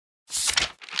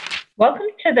Welcome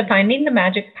to the Finding the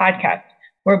Magic podcast,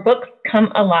 where books come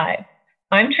alive.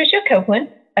 I'm Tricia Copeland,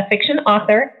 a fiction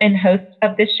author and host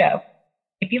of this show.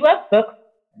 If you love books,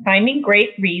 finding great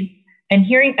reads, and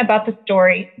hearing about the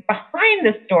story behind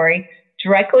the story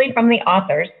directly from the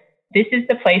authors, this is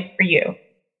the place for you.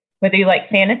 Whether you like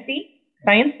fantasy,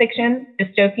 science fiction,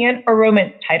 dystopian, or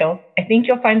romance titles, I think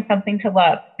you'll find something to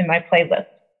love in my playlist.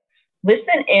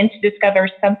 Listen in to discover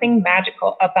something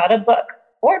magical about a book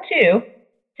or two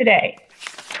today.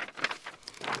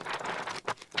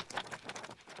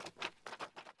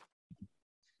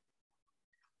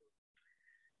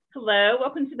 Hello,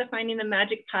 welcome to the Finding the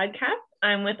Magic podcast.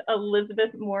 I'm with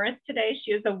Elizabeth Morris today.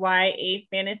 She is a YA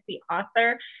fantasy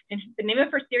author, and the name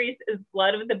of her series is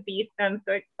Blood of the Beast. I'm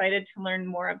so excited to learn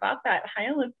more about that. Hi,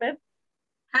 Elizabeth.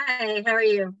 Hi, how are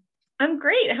you? I'm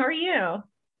great. How are you?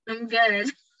 I'm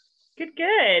good.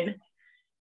 Good.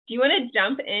 Do you want to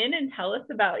jump in and tell us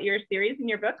about your series and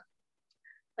your book?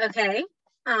 Okay.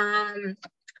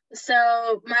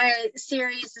 So my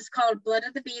series is called Blood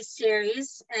of the Beast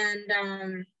series,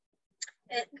 and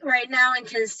right now it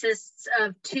consists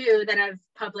of two that I've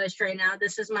published right now.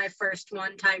 This is my first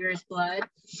one, Tiger's Blood.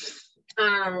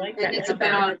 And it's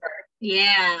about,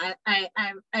 I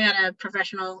got a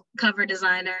professional cover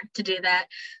designer to do that.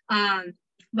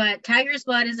 But Tiger's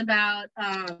Blood is about,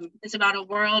 it's about a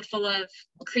world full of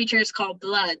creatures called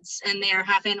Bloods, and they are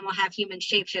half animal, half human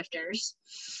shapeshifters.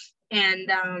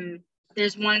 And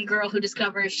there's one girl who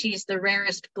discovers she's the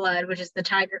rarest blood, which is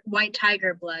the white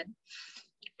tiger blood.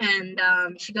 And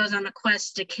she goes on a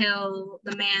quest to kill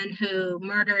the man who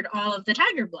murdered all of the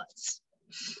tiger bloods.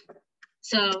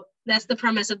 So that's the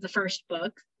premise of the first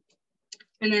book.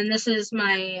 And then this is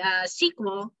my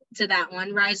sequel to that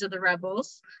one, Rise of the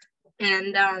Rebels.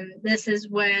 And this is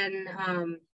when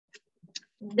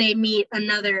they meet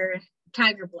another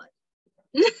tiger blood.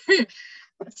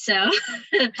 So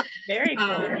very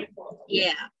cool.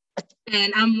 Yeah.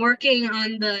 And I'm working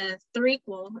on the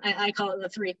threequel. I call it the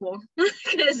threequel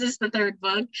because it's the third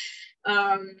book.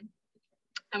 I'm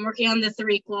working on the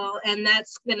threequel, and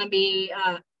that's gonna be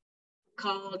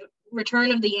called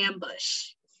Return of the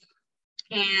Ambush.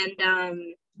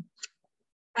 And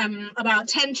I'm about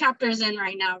 10 chapters in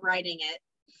right now writing it.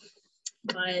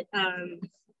 But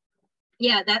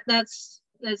yeah, that's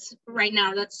right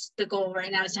now, that's the goal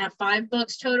right now, is to have 5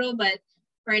 books total, but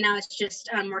right now it's just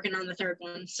I'm working on the third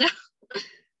one. So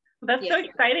that's so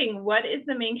exciting. What is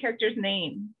the main character's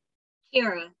name?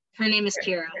 Kira. Her name is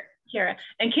Kira.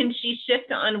 And can she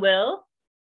shift on will?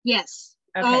 Yes.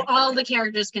 Okay. All the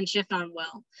characters can shift on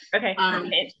will. Okay.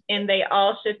 And they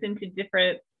all shift into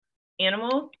different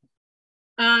animals?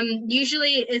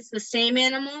 Usually it's the same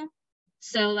animal.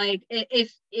 So like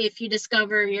if you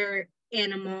discover your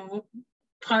animal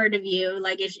part of you,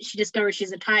 like if she discovers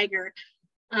she's a tiger,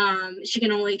 she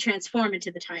can only transform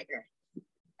into the tiger.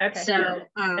 Okay. So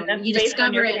you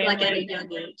discover it like at a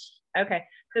young age. Okay.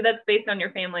 So that's based on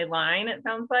your family line, it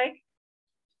sounds like?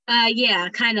 Yeah,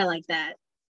 kind of like that.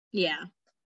 Yeah.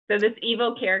 So this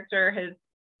evil character has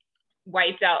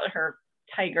wiped out her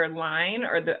tiger line,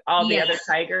 or all the other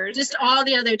tigers? Just all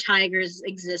the other tigers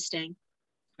existing.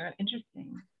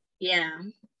 Interesting. Yeah.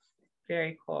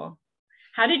 Very cool.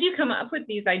 How did you come up with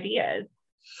these ideas?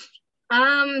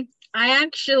 I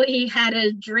actually had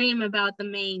a dream about the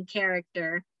main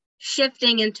character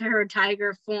shifting into her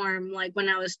tiger form like when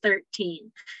I was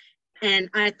 13. And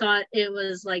I thought it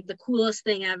was like the coolest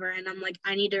thing ever. And I'm like,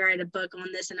 I need to write a book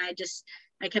on this. And I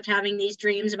kept having these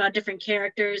dreams about different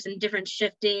characters and different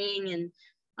shifting.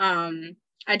 And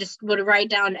I just would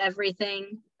write down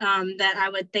everything that I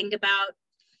would think about.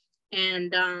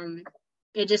 And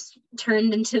it just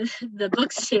turned into the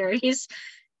book series.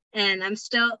 And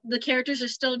the characters are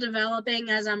still developing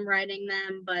as I'm writing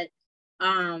them, but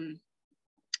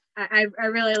I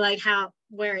really like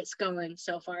where it's going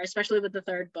so far, especially with the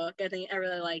third book. I think I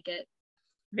really like it.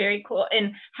 Very cool.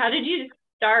 And how did you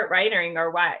start writing,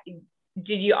 or why?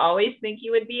 Did you always think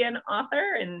you would be an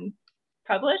author and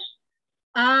publish?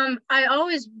 I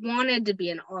always wanted to be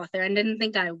an author and didn't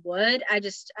think I would.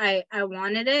 I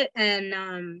wanted it.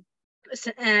 And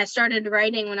I started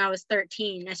writing when I was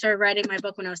 13. I started writing my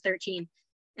book when I was 13.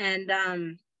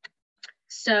 And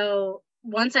so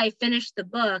once I finished the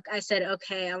book, I said,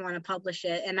 okay, I want to publish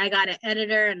it. And I got an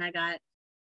editor, and I got,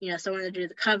 someone to do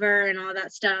the cover and all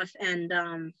that stuff. And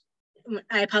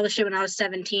I published it when I was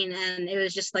 17, and it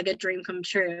was just like a dream come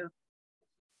true.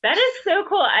 That is so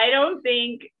cool. I don't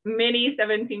think many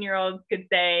 17-year-olds could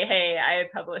say, hey, I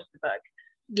published a book.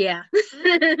 Yeah.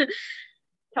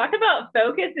 Talk about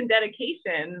focus and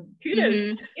dedication.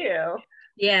 Kudos to you.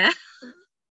 Yeah.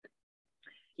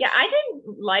 Yeah, I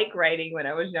didn't like writing when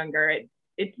I was younger. It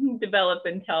didn't develop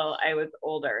until I was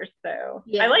older. So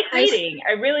Yeah, I like reading.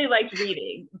 I really liked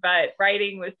reading, but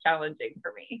writing was challenging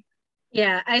for me.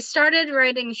 Yeah, I started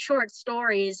writing short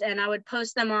stories and I would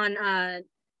post them on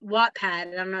Wattpad.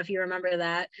 I don't know if you remember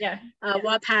that. Yeah.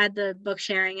 Wattpad, the book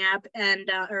sharing app and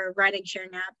or writing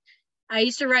sharing app. I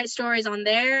used to write stories on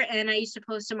there, and I used to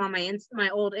post them on my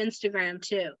old Instagram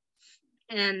too.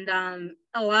 And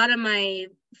a lot of my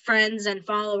friends and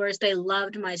followers, they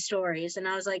loved my stories, and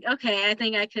I was like, okay, I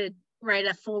think I could write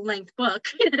a full-length book.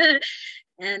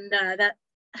 And that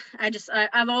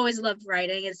I've always loved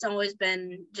writing. It's always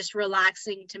been just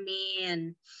relaxing to me,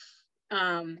 and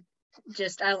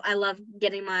just I love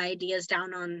getting my ideas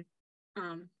down on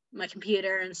my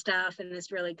computer and stuff, and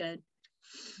it's really good.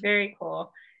 Very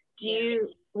cool.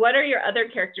 What are your other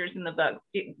characters in the book?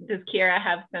 Does Kiera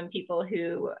have some people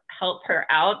who help her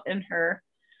out in her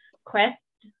quest?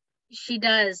 She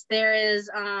does. There is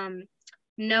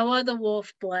Noah the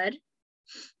Wolf Blood,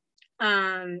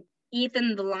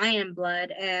 Ethan the Lion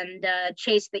Blood, and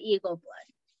Chase the Eagle Blood.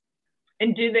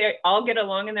 And do they all get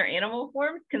along in their animal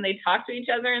forms? Can they talk to each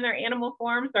other in their animal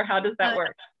forms, or how does that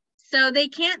work? So they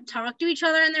can't talk to each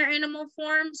other in their animal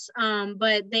forms,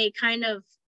 but they kind of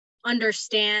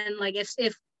understand, like if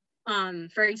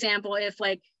for example, if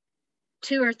like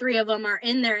 2 or 3 of them are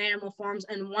in their animal forms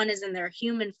and one is in their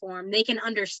human form, they can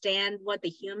understand what the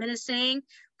human is saying.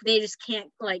 They just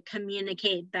can't like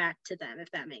communicate back to them,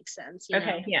 if that makes sense.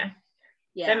 Okay, yeah,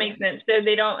 that makes sense. So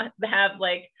they don't have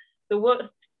like the wolf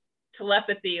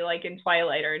telepathy like in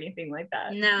Twilight or anything like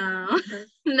that. No,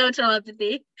 no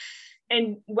telepathy.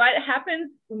 And what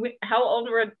happens, how old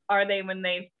are they when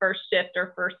they first shift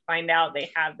or first find out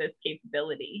they have this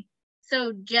capability?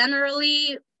 So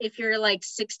generally, if you're like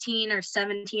 16 or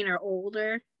 17 or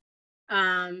older,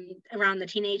 around the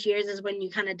teenage years is when you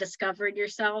kind of discovered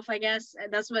yourself, I guess.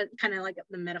 That's what kind of like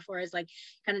the metaphor is, like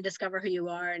kind of discover who you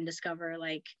are and discover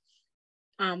like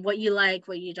what you like,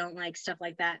 what you don't like, stuff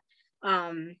like that.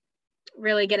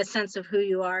 Really get a sense of who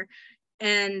you are.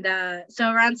 And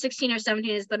so around 16 or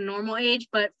 17 is the normal age,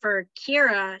 but for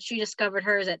Kiera, she discovered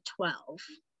hers at 12.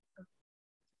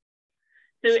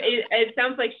 So it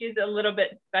sounds like she's a little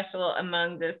bit special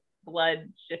among this blood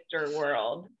shifter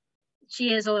world.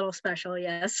 She is a little special,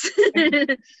 yes.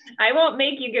 I won't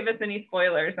make you give us any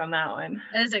spoilers on that one.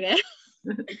 That's okay.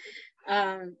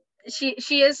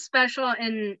 She is special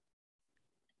in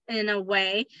a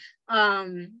way.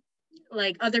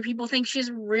 Like other people think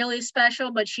she's really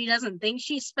special, but she doesn't think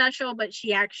she's special, but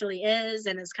she actually is,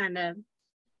 and is kind of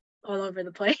all over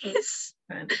the place.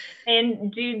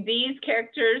 And do these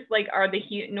characters, like, are the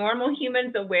normal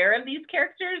humans aware of these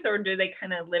characters, or do they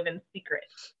kind of live in secret?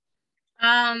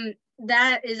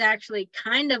 That is actually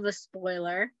kind of a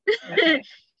spoiler. Okay.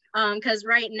 Because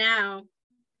right now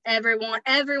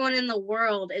everyone in the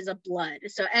world is a blood,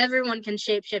 so everyone can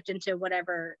shapeshift into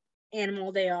whatever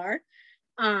animal they are,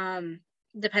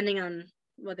 depending on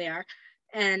what they are.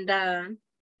 And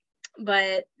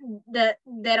but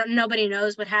nobody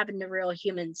knows what happened to real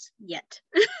humans yet.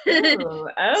 Ooh,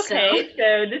 okay,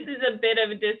 so this is a bit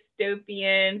of a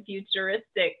dystopian,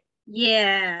 futuristic,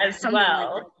 as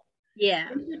well. Like yeah.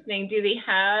 Interesting. Do they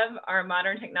have our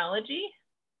modern technology?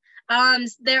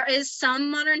 There is some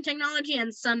modern technology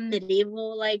and some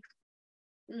medieval like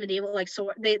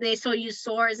sword. They still use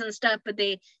swords and stuff, but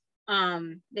they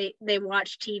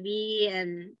watch TV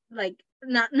and like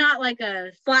not like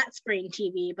a flat screen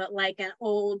TV, but like an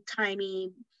old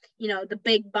timey, the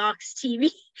big box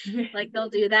TV. Like they'll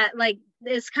do that. Like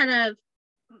it's kind of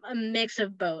a mix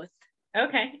of both.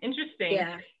 Okay, interesting.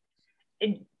 Yeah.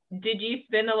 Did you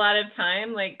spend a lot of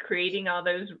time like creating all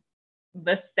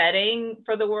the setting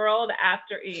for the world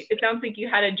after? It sounds like you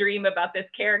had a dream about this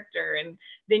character and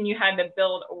then you had to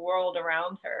build a world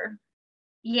around her.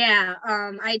 Yeah,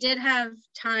 I did have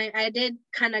time. I did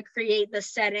kind of create the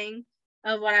setting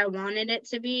of what I wanted it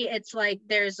to be. It's like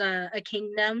there's a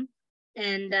kingdom,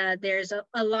 and there's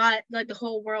a lot, like the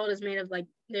whole world is made of like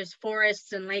there's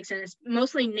forests and lakes, and it's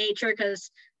mostly nature because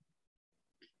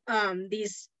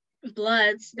these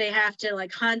bloods, they have to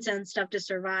like hunt and stuff to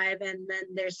survive. And then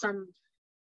there's some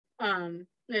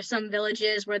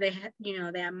villages where they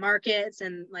have markets,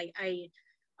 and like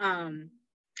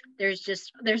there's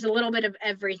a little bit of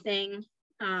everything,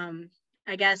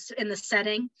 I guess, in the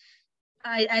setting.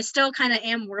 I still kind of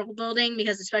am world building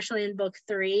because especially in book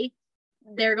 3,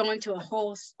 they're going to a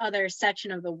whole other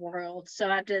section of the world. So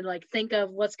I have to like think of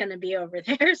what's going to be over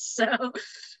there. So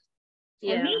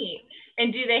yeah. Neat.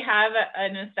 And do they have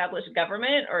an established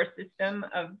government or a system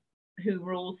of who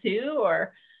rules who,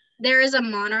 or? There is a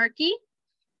monarchy.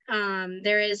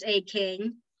 There is a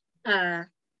king,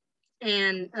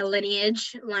 and a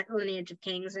lineage of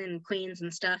kings and queens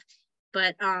and stuff.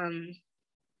 But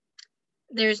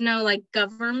there's no like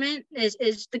government.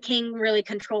 Is the king really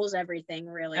controls everything,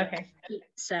 really. Okay.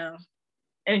 So.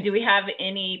 And do we have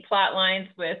any plot lines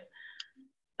with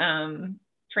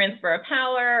transfer of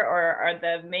power, or are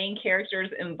the main characters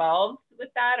involved with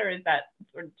that, or is that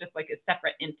sort of just like a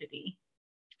separate entity?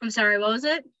 I'm sorry, what was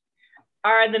it?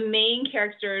 Are the main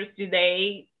characters,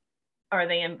 are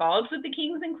they involved with the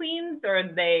kings and queens, or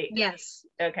are they? Yes.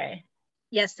 Okay.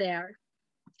 Yes, they are.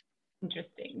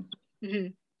 Interesting.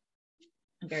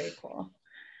 Mm-hmm. Very cool.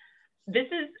 This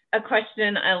is a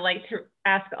question I like to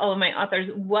ask all of my authors.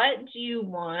 What do you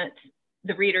want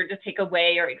the reader to take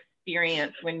away or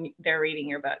experience when they're reading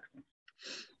your books?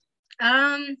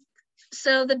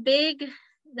 So the big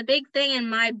thing in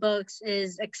my books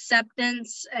is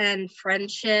acceptance and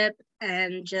friendship,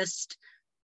 and just,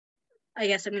 I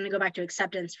guess I'm going to go back to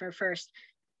acceptance for first.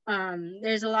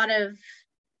 There's a lot of,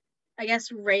 I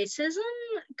guess, racism,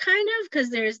 kind of,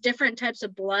 because there's different types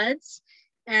of bloods,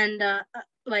 and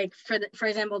like for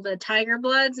example, the tiger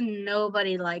bloods,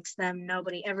 nobody likes them.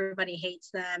 Everybody hates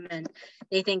them, and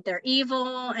they think they're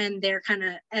evil, and they're kind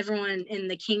of everyone in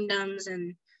the kingdoms,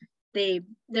 and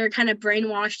they're kind of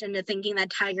brainwashed into thinking that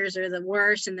tigers are the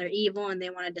worst and they're evil and they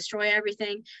want to destroy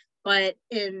everything. But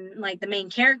in like the main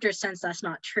character sense, that's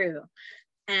not true.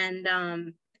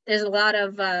 And there's a lot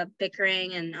of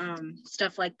bickering and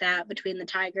stuff like that between the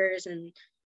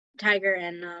tiger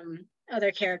and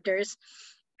other characters.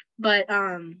 But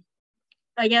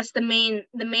I guess the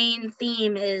main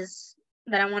theme is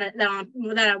that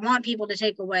I want people to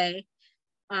take away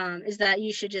is that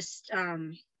you should just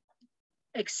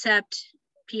accept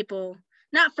people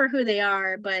not for who they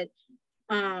are, but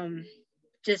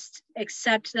just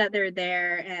accept that they're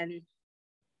there, and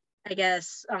I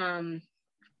guess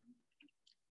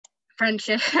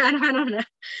friendship. I don't know.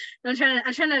 I'm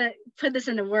trying to put this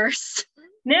into words.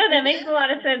 No, that makes a lot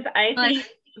of sense. I think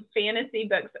fantasy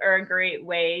books are a great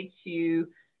way to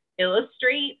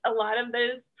illustrate a lot of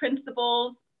those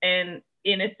principles and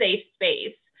in a safe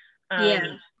space.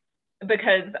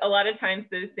 Because a lot of times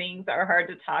those things are hard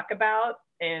to talk about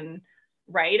and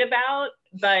write about,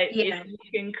 but if you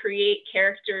can create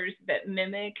characters that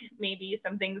mimic maybe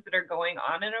some things that are going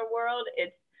on in our world,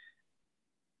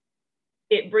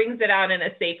 it brings it out in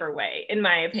a safer way, in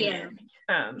my opinion.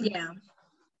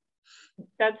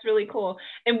 That's really cool.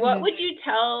 And what would you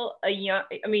tell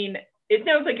it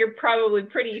sounds like you're probably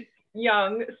pretty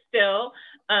young still.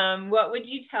 What would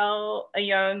you tell a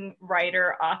young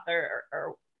writer, author,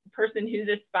 or person who's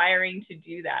aspiring to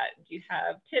do that? Do you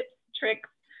have tips, tricks?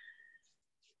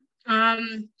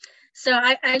 So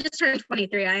I just turned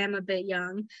 23. I am a bit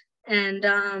young,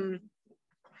 and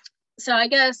so I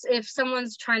guess if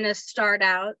someone's trying to start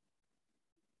out,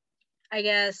 I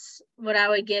guess what I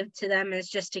would give to them is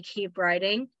just to keep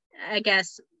writing. I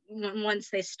guess once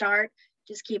they start,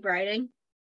 just keep writing.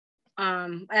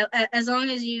 As long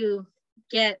as you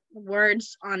get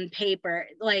words on paper,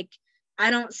 like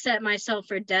I don't set myself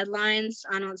for deadlines.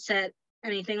 I don't set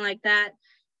anything like that.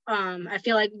 I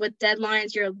feel like with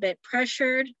deadlines, you're a bit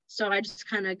pressured. So I just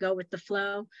kind of go with the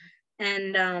flow.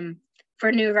 And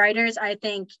for new writers, I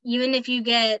think even if you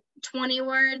get 20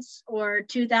 words or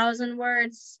 2,000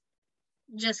 words,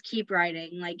 just keep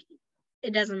writing. Like,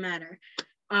 it doesn't matter.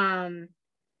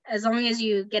 As long as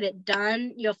you get it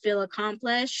done, you'll feel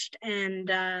accomplished. And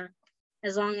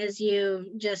as long as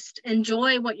you just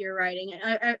enjoy what you're writing.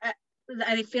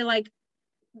 I feel like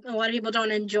a lot of people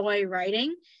don't enjoy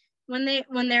writing when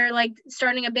they're like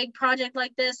starting a big project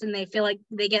like this, and they feel like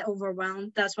they get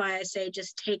overwhelmed. That's why I say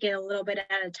just take it a little bit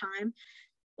at a time.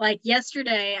 Like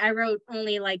yesterday, I wrote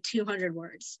only like 200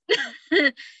 words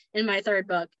in my third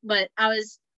book, but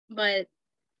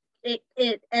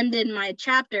it ended my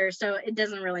chapter, so it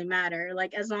doesn't really matter.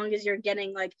 Like, as long as you're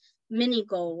getting like mini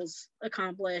goals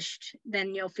accomplished,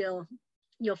 then you'll feel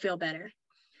better.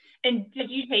 And did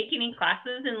you take any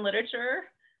classes in literature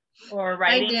or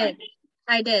writing?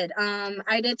 I did.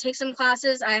 I did take some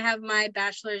classes. I have my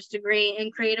bachelor's degree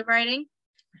in creative writing,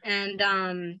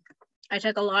 and I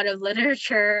took a lot of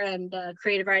literature and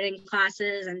creative writing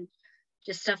classes and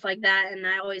just stuff like that. And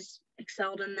I always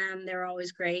excelled in them. They were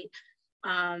always great.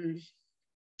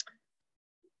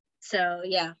 So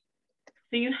yeah.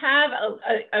 So you have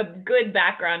a good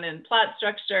background in plot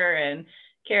structure and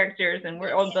characters and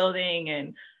world building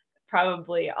and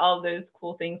probably all those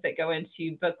cool things that go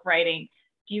into book writing.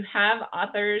 Do you have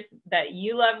authors that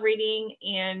you love reading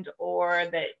and or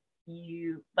that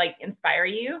you like inspire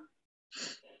you?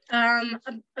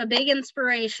 A big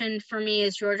inspiration for me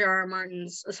is George R.R.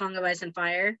 Martin's A Song of Ice and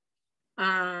Fire.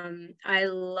 I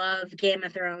love Game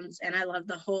of Thrones, and I love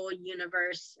the whole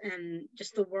universe and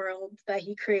just the world that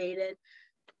he created.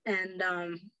 And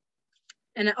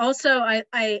also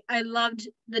I loved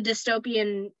the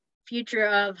dystopian future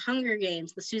of Hunger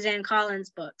Games, the Suzanne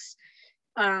Collins books.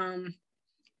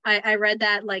 I read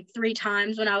that like 3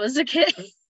 times when I was a kid.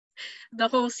 The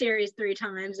whole series 3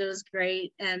 times. It was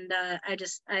great. And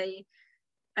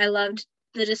I loved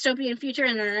the dystopian future,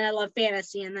 and then I love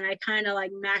fantasy, and then I kind of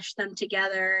like mashed them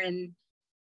together and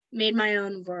made my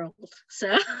own world.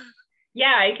 So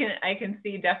yeah, I can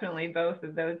see definitely both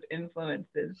of those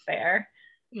influences there.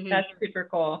 Mm-hmm. That's super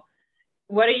cool.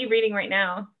 What are you reading right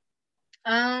now?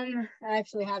 I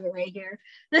actually have it right here.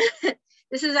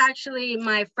 This is actually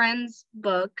my friend's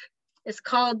book. It's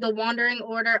called The Wandering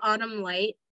Order Autumn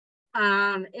Light.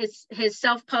 It's his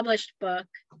self-published book.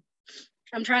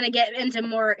 I'm trying to get into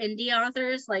more indie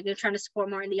authors, like I'm trying to support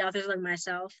more indie authors like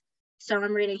myself. So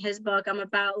I'm reading his book. I'm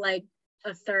about like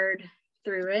a third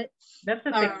through it. That's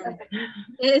a thick book.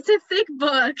 It's a thick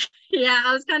book. Yeah,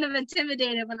 I was kind of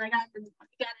intimidated when I got it in the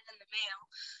mail,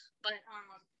 but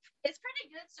it's pretty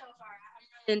good so far.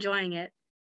 I'm really enjoying it.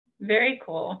 Very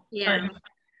cool. Yeah.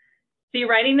 So you're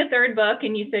writing the 3rd book,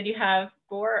 and you said you have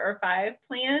 4 or 5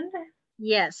 planned?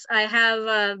 Yes, I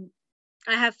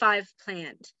have 5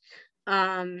 planned.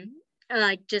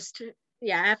 Like just,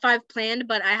 yeah, I have 5 planned,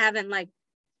 but I haven't like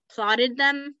plotted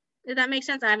them, if that makes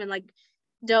sense. I haven't like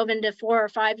dove into 4 or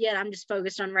 5 yet. I'm just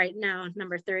focused on right now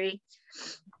number 3.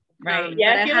 Right.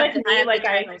 Yeah, I feel like me, like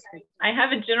I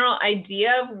have a general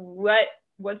idea of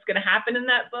what's going to happen in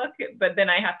that book, but then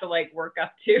I have to like work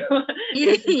up to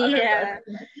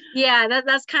yeah,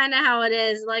 that's kind of how it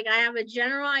is. Like I have a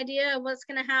general idea of what's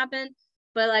going to happen,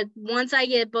 but like once I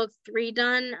get book 3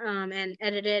 done and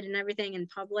edited and everything and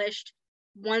published,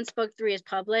 once book 3 is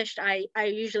published, I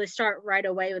usually start right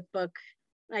away with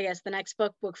I guess the next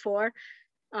book 4.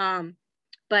 But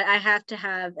I have to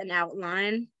have an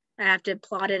outline. I have to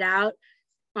plot it out.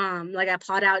 Like I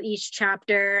plot out each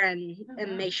chapter and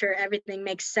make sure everything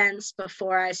makes sense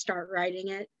before I start writing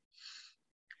it.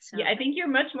 So. Yeah, I think you're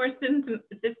much more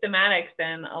systematic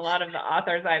than a lot of the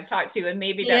authors I've talked to, and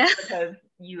maybe that's because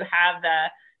you have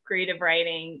the creative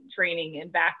writing training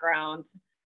and background.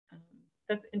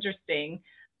 That's interesting.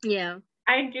 Yeah.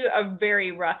 I do a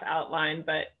very rough outline,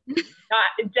 but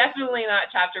definitely not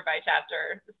chapter by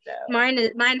chapter. So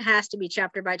mine has to be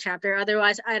chapter by chapter.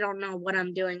 Otherwise, I don't know what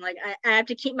I'm doing. Like I have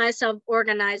to keep myself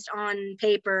organized on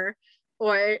paper,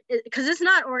 or because it's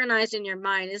not organized in your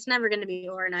mind. It's never going to be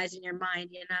organized in your mind,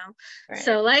 you know. Right.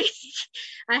 So like,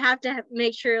 I have to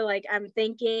make sure like I'm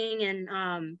thinking and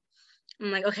I'm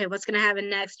like, okay, what's going to happen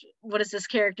next? What does this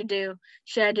character do?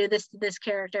 Should I do this to this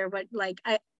character? But like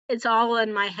it's all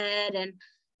in my head, and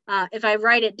if I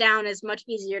write it down, it's much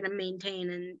easier to maintain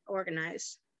and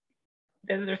organize.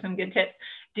 Those are some good tips.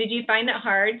 Did you find it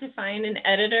hard to find an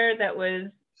editor that was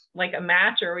like a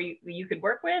match or you could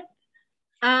work with?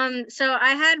 So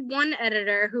I had one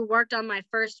editor who worked on my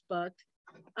first book,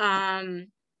 and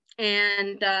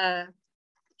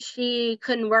she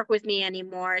couldn't work with me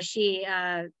anymore.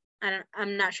 I'm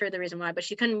not sure the reason why, but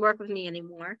she couldn't work with me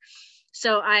anymore.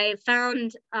 So I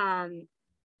found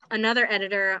another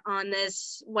editor on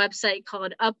this website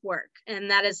called Upwork,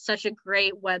 and that is such a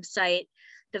great website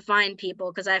to find people,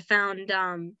 because I found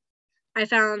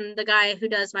the guy who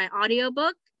does my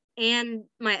audiobook and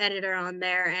my editor on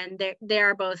there, and they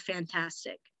are both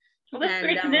fantastic. Well, that's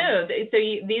great to know. So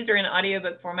these are in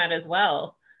audiobook format as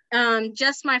well?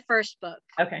 Just my first book.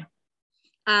 Okay.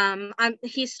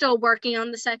 He's still working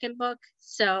on the second book,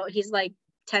 so he's like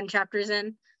 10 chapters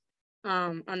in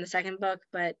on the second book,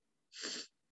 but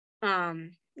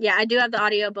yeah, I do have the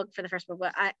audiobook for the first book,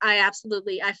 but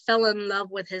I fell in love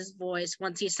with his voice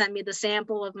once he sent me the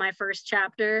sample of my first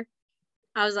chapter.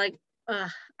 I was like,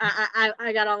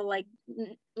 I got all like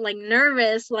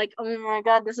nervous, like, oh my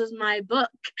God, this is my book.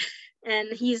 And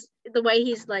the way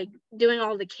he's like doing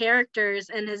all the characters,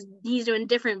 and he's doing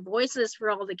different voices for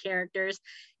all the characters,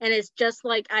 and it's just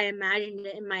like I imagined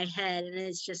it in my head, and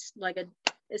it's just like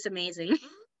it's amazing.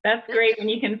 That's great when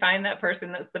you can find that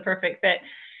person that's the perfect fit.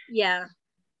 Yeah.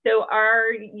 So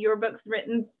are your books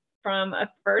written from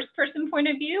a first person point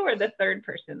of view or the third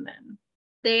person then?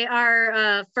 They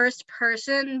are first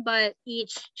person, but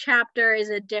each chapter is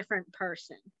a different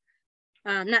person.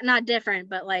 Not different,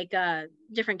 but like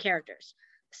different characters.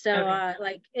 So okay.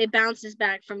 Like it bounces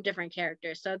back from different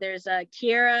characters. So there's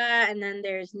Kira, and then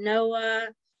there's Noah,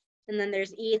 and then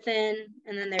there's Ethan,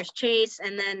 and then there's Chase,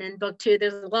 and then in book 2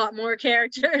 there's a lot more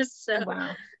characters. So oh,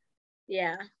 wow.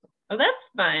 Yeah. Oh, that's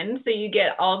fun. So you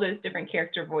get all those different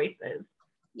character voices.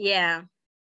 Yeah.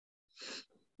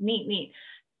 Neat.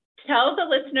 Tell the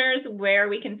listeners where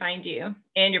we can find you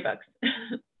and your books.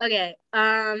 Okay.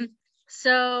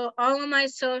 So all of my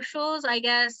socials, I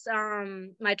guess,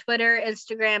 my Twitter,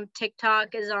 Instagram,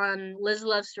 TikTok is on Liz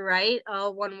Loves to Write,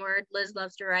 all one word, Liz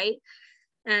Loves to Write.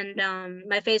 And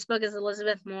my Facebook is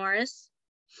Elizabeth Morris.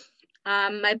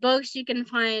 My books you can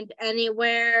find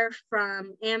anywhere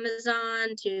from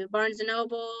Amazon to Barnes &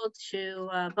 Noble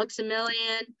to Books A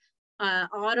Million,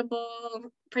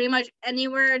 Audible, pretty much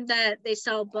anywhere that they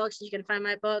sell books, you can find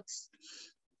my books.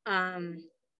 And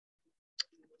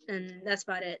that's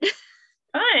about it.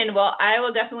 Fun. Well, I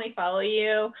will definitely follow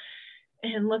you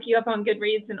and look you up on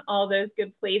Goodreads and all those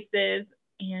good places.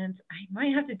 And I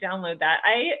might have to download that.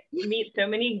 I meet so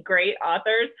many great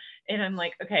authors, and I'm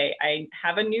like, okay, I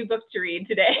have a new book to read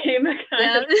today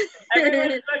because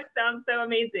everyone's book sounds so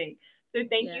amazing. So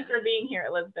thank you for being here,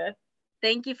 Elizabeth.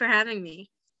 Thank you for having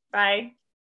me. Bye.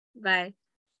 Bye.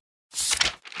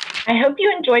 I hope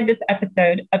you enjoyed this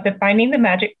episode of the Finding the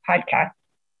Magic podcast.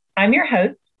 I'm your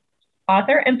host,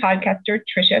 author and podcaster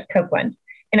Tricia Copeland,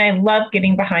 and I love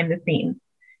getting behind the scenes.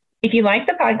 If you like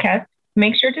the podcast,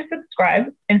 make sure to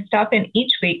subscribe and stop in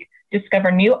each week to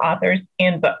discover new authors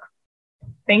and books.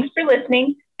 Thanks for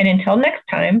listening, and until next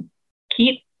time,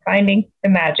 keep finding the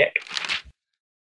magic.